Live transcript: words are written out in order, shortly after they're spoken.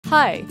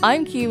Hi,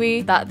 I'm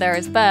Kiwi, that there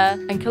is Bear,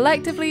 and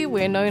collectively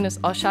we're known as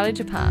Oshali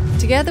Japan.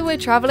 Together we're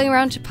travelling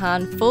around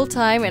Japan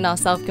full-time in our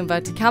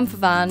self-converted camper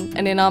van,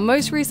 and in our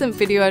most recent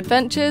video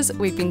adventures,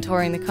 we've been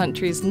touring the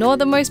country's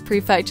northernmost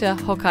prefecture,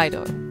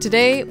 Hokkaido.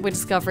 Today, we're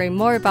discovering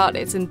more about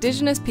its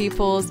indigenous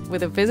peoples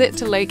with a visit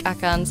to Lake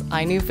Akan's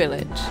Ainu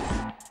village.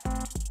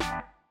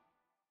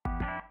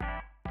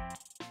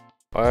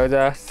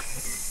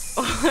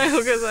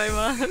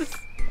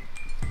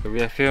 We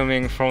are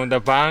filming from the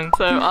van.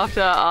 So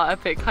after our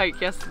epic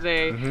hike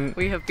yesterday,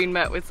 we have been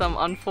met with some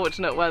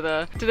unfortunate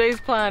weather.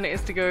 Today's plan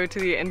is to go to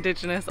the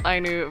indigenous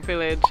Ainu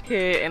village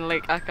here in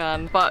Lake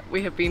Akan, but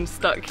we have been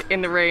stuck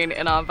in the rain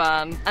in our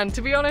van. And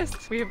to be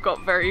honest, we have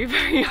got very,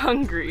 very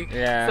hungry.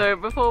 Yeah. So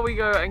before we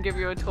go and give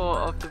you a tour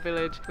of the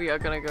village, we are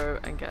gonna go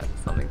and get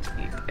something to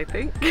eat, I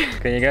think.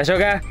 Can you guys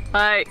okay?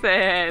 Hi,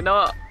 say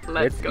no,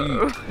 let's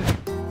go. Eat.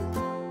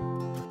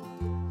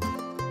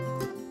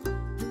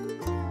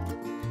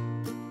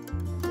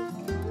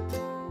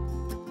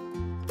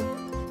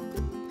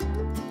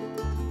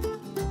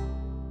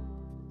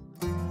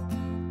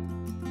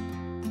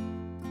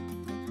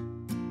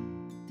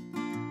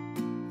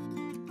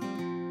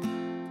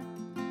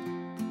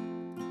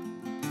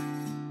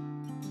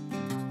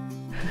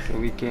 So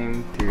we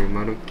came to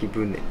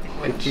Marukibune,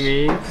 which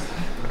means,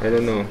 I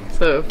don't know.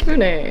 So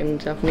fune in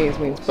Japanese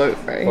means boat,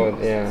 right? Boat,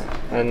 yeah.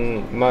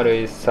 And maru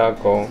is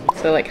circle.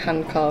 So like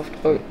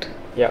hand-carved boat.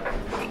 Yep.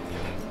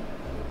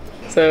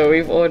 So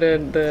we've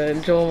ordered the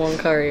jomon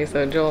curry.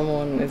 So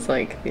jomon is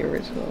like the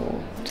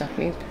original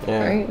Japanese,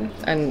 right?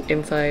 And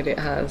inside it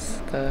has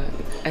the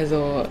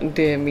ezo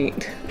deer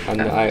meat.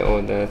 And I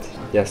ordered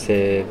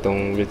yase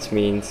don, which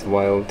means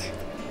wild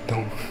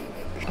don.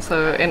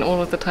 So in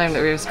all of the time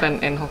that we have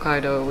spent in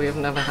Hokkaido, we have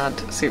never had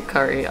soup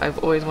curry. I've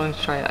always wanted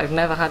to try it. I've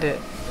never had it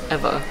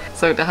ever.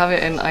 So to have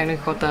it in Ainu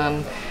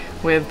Kotan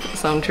with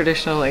some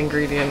traditional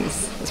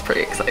ingredients is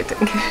pretty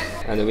exciting.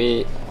 And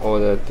we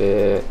ordered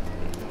the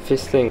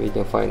fish thing. We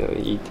can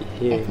finally eat it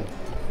here.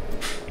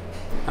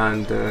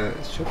 And the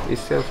shop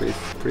itself is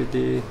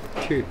pretty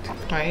cute.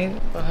 Right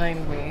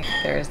behind me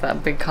there is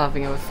that big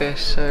carving of a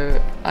fish.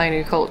 So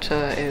Ainu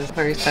culture is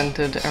very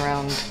centered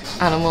around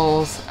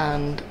animals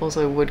and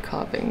also wood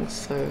carvings.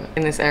 So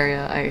in this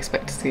area I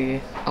expect to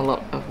see a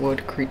lot of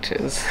wood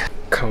creatures.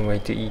 Can't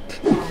wait to eat.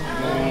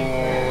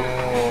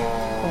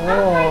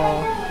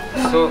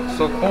 Oh.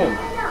 So cold.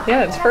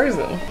 Yeah, it's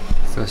frozen.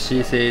 So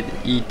she said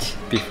eat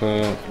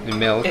before it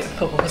melts. It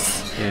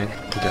thaws. Yeah.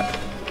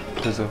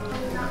 Dozo.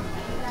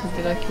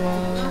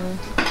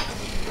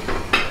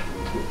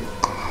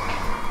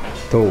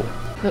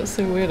 That's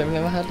so weird. I've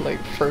never had like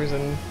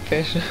frozen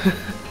fish.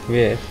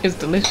 Weird. It's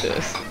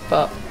delicious,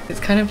 but it's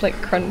kind of like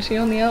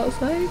crunchy on the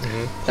outside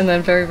and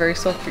then very, very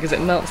soft because it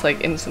melts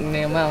like instantly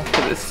in your mouth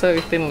because it's so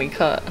thinly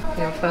cut.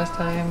 Your first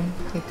time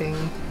eating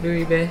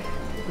ruibe.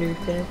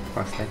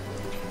 First time.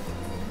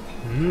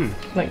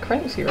 Like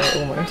crunchy, right?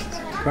 Almost.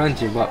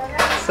 Crunchy, but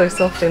so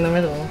soft in the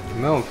middle.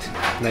 Melt.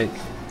 Like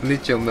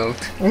literal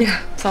melt.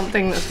 Yeah.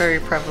 Something that's very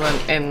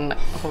prevalent in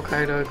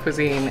Hokkaido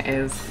cuisine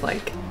is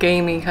like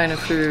gamey kind of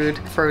food,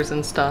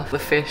 frozen stuff. The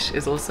fish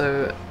is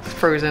also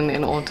frozen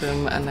in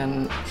autumn and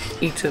then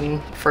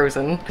eaten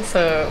frozen.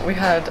 So we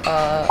had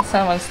our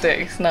salmon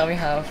sticks, now we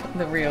have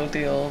the real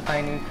deal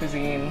Ainu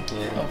cuisine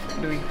of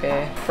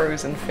ruibe,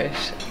 frozen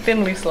fish,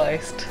 thinly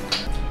sliced.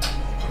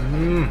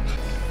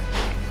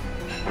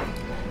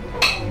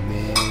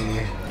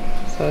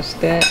 So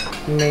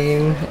that's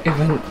main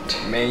event.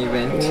 Main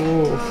event.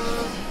 Ooh.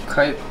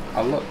 Quite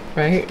a lot.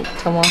 Right?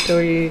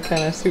 Tomato-y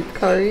kind of soup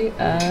curry.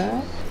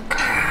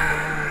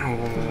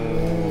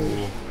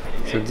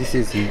 So this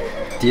is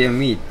deer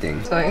meat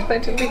thing. So I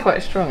expect it to be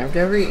quite strong. Have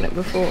you ever eaten it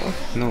before?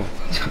 No.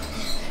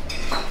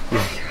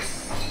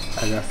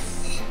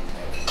 Yes.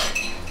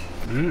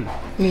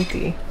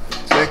 Meaty.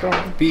 It's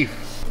like beef.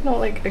 Not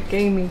like a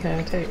gamey kind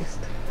of taste.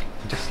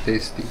 Just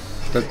tasty.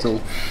 That's all.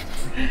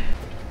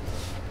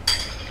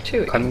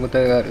 Chewy. 噛み応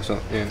えがある、そ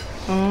う。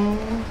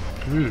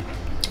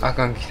あ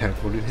かんきたら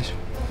これでしょ。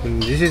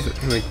This is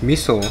like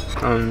miso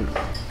and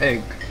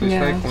egg. It's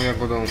like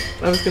onyakodon.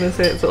 I was gonna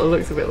say it sort of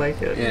looks a bit like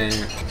it. Yeah,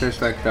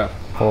 just like that.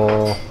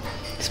 Oh.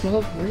 It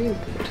smells really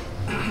good.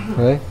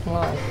 Really?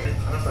 Wow.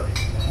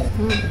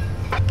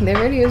 There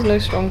really is no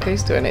strong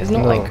taste to it. And it's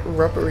not like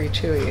rubbery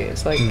chewy.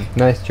 It's like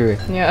nice chewy.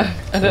 Yeah,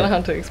 I don't know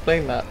how to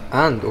explain that.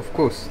 And of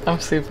course, I'm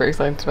super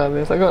excited about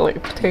this. I got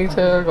like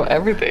potato, I got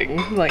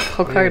everything. Like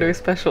Hokkaido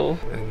special.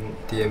 And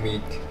deer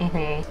meat.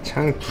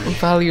 Chunky.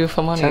 Value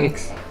for money.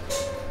 Chunks.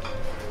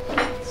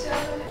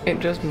 It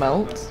just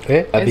melts.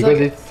 Because like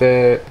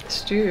it's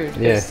stewed.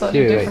 Yeah, it's such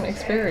a different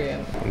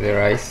experience. The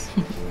rice.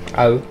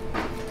 Ow.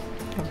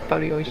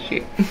 Very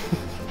oishi.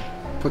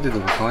 Potato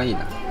kawaii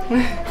na.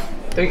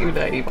 Don't you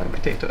dare eat my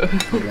potato.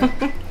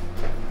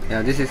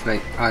 Yeah, this is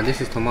like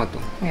this is tomato.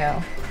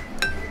 Yeah.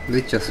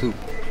 Rich soup.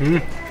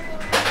 Isn't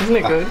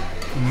it good?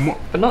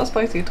 But not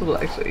spicy at all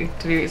actually.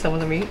 Did you eat some of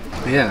the meat?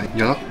 Yeah,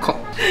 yaraka.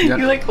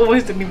 You like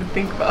almost didn't even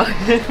think about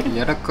it.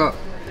 Yaraka,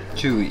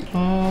 chewy.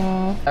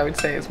 I would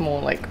say it's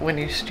more like when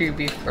you stew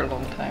beef for a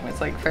long time.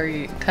 It's like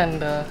very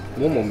tender.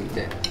 Momo み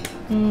たいな。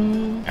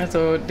And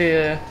so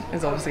deer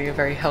is obviously a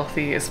very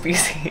healthy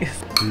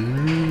species.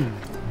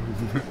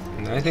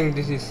 I think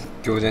this is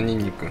gyoza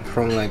ninniku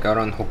from like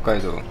around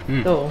Hokkaido.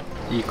 Oh.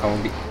 いい香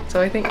り。 So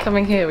I think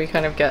coming here we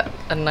kind of get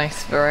a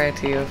nice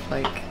variety of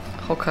like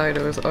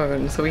Hokkaido's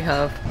own. So we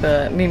have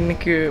the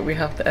ninniku, we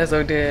have the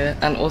ezo deer,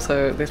 and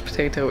also this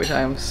potato which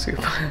I am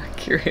super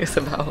curious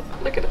about.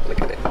 Look at it,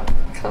 look at it.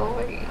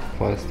 Kawaii.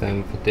 First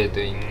time potato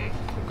in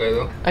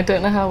Hokkaido. I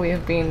don't know how we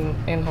have been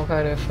in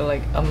Hokkaido for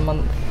like a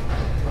month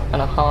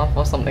and a half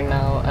or something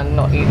now and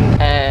not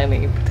eaten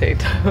any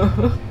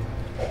potato.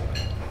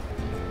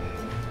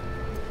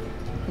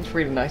 It's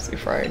really nicely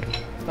fried.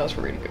 That's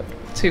really good.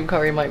 Soup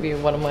curry might be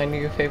one of my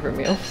new favourite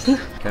meals.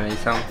 Can I eat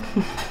some?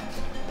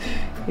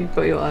 You've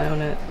got your eye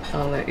on it,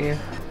 I'll let you.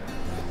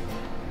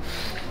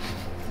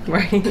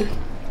 Right?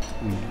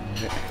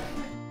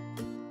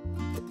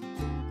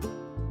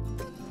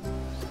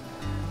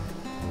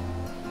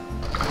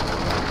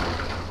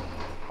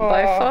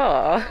 By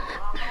far,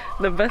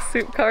 the best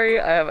soup curry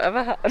I have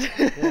ever had.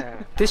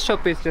 Yeah. This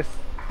shop is just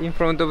in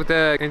front of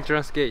the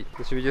entrance gate.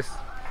 Should we just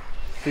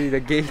see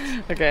the gate?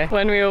 Okay,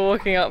 when we were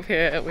walking up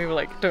here, we were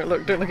like, don't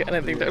look at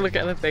anything, don't look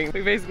at anything.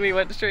 We basically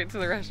went straight to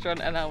the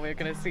restaurant and now we're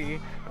gonna see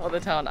what the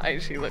town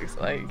actually looks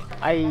like.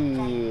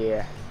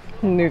 Aye.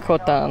 New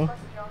Kotan.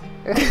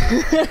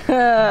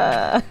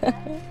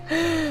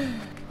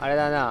 あれ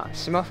だな、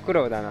シマフク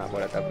ロウだな、こ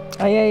れ多分。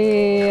Ah, yeah,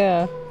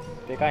 yeah, yeah.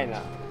 でかいな。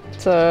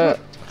 So,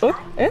 oh,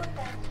 eh?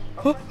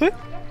 Oh, eh?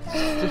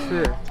 Just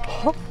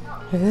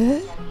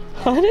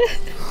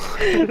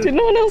Did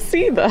no one else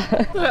see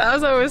that?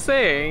 As I was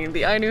saying,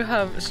 the Ainu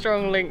have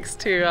strong links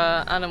to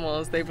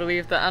animals. They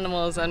believe that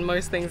animals and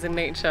most things in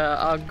nature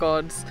are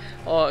gods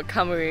or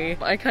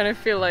kamui. I kind of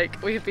feel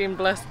like we've been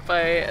blessed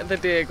by the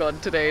deer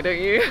god today, don't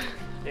you?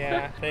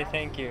 Yeah, say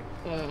thank you.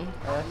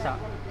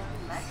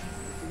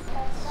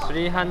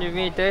 300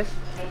 meters.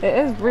 It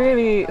is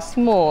really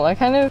small. I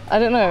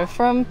don't know,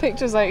 from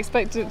pictures I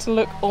expected it to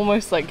look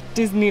almost like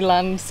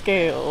Disneyland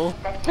scale.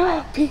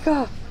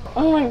 Pika!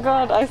 Oh my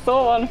god, I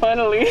saw one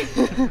finally.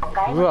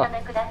 うわ、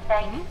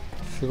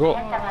すごっ。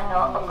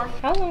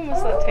 How long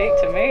must that take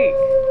to make?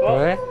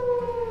 What?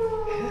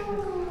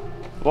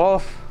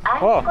 Wolf.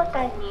 Oh,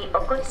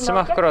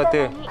 Shimafukuro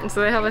too.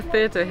 So they have a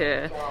theatre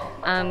here,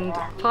 and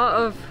part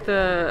of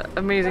the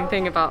amazing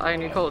thing about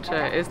Ainu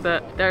culture is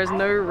that there is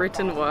no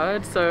written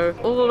word, so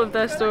all of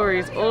their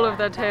stories, all of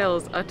their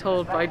tales are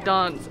told by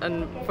dance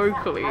and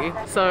vocally.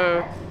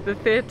 So the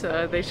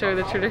theatre, they show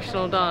the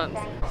traditional dance.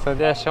 So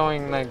they're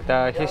showing like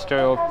the history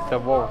of the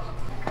wolf.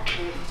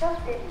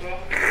 Coffee.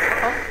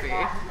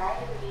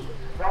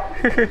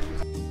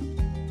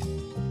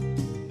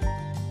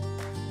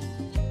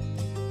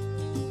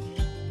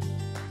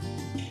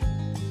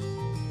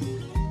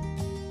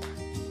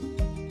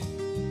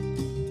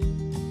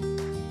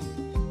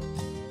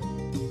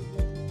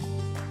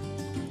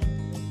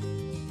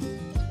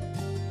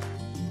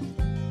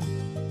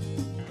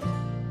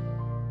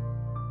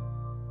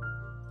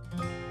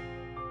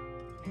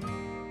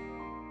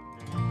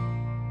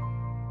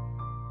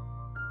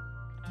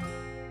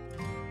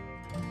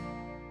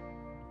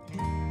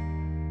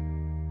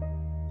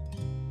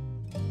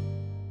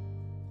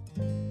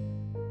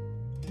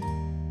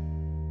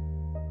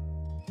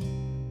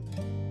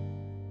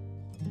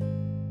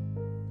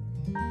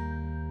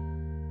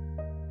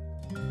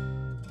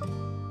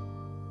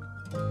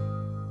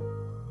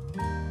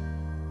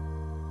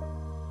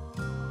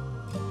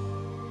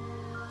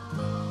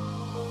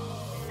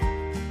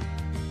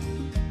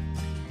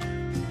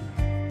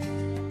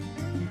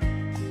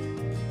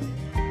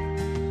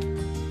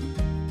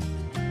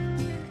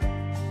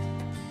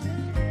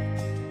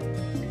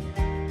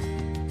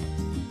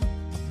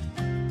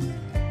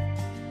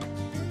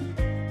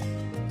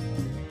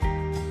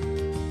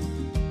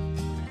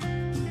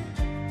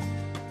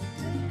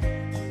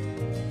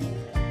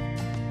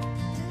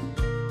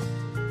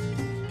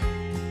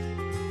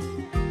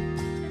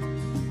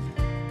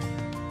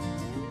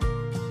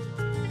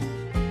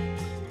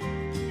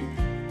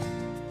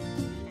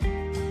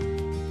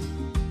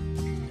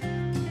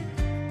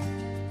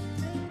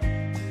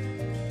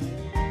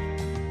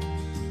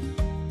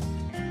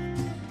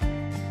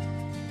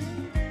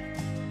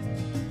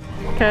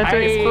 Care to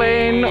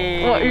explain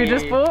what you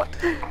just bought?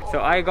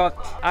 So I got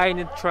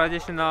Ainu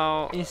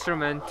traditional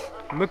instrument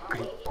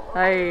mukri.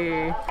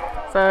 Hi.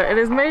 So it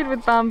is made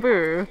with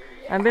bamboo,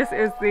 and this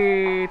is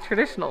the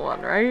traditional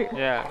one, right?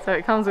 Yeah. So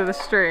it comes with a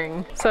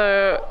string.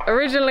 So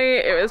originally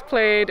it was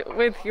played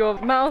with your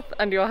mouth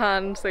and your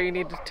hand, so you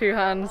needed two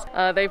hands.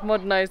 They've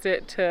modernized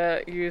it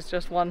to use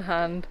just one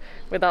hand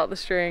without the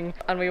string,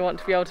 and we want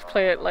to be able to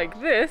play it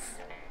like this,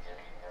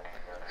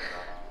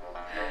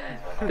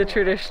 the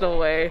traditional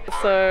way.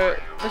 So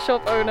the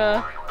shop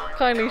owner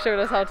kindly showed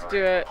us how to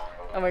do it,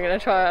 and we're going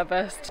to try our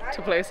best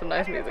to play some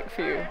nice music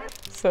for you.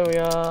 So we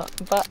are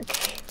back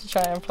to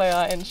try and play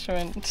our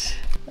instrument.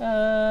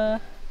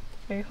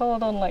 We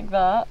hold on like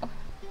that.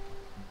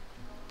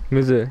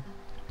 むずい。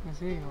む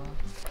ずいわ。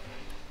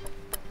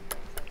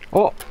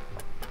Oh!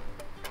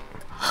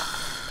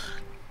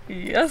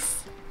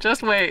 Yes.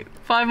 Just wait.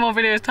 5 more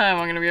videos time,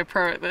 I'm gonna be a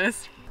pro at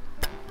this.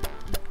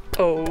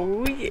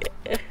 Oh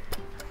yeah.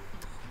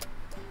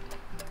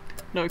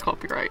 No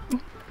copyright.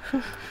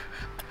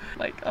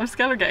 Like, I'm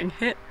scared of getting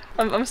hit.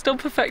 I'm still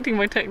perfecting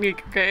my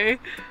technique, okay?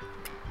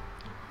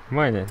 う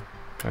まいね。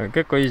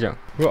結構いいじゃん。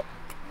うわ。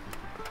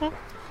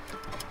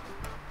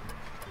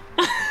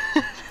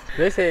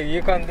They say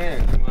you can do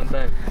it one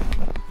time.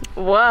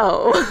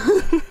 Wow.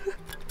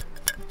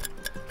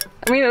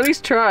 I mean, at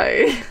least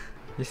try.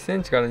 1セ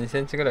ンチから2セ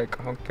ンチぐらい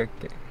か。オッケーオッ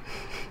ケ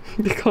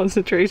ー。 The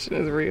concentration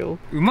is real.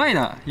 うまい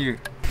な、ゆう。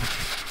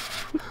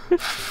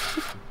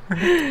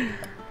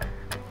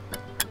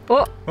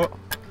Oh! Oh!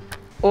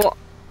 Oh!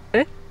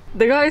 Eh?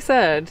 The guy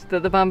said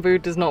that the bamboo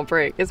does not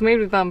break. It's made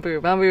with bamboo.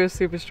 Bamboo is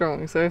super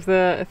strong, so if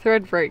the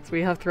thread breaks,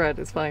 we have thread.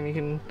 It's fine. You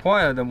can.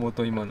 怖いよ、でも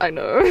音今の。 I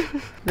know.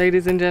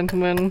 Ladies and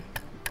gentlemen,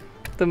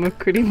 the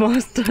Mukuri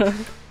master.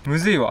 む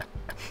ずいわ。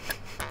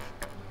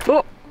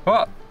 Oh!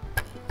 あ、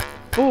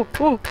 Oh!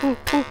 Oh! Oh!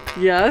 Oh!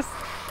 Yes.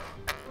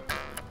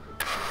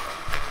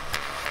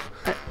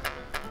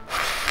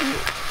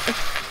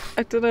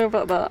 I don't know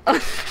about that.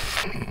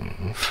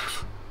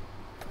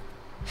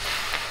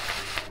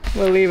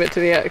 We'll leave it to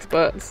the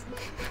experts.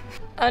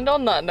 And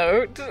on that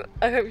note,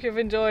 I hope you've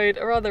enjoyed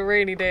a rather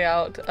rainy day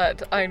out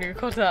at Ainu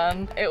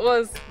Kotan. It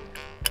was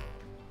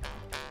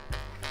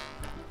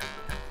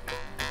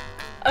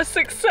a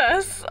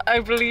success, I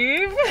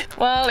believe.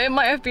 While it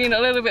might have been a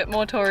little bit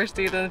more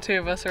touristy than the two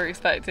of us were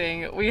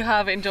expecting, we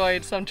have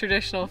enjoyed some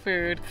traditional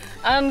food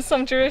and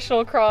some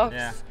traditional crafts.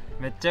 Yeah.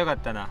 めっちゃ良かっ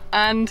たな。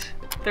 And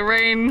the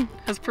rain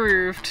has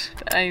proved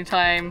that any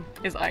time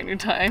is Ainu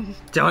time.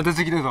 じゃあまた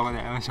次の動画で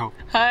会いましょう。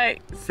は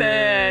い、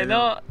せー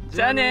の、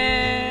じゃあ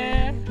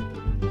ねー。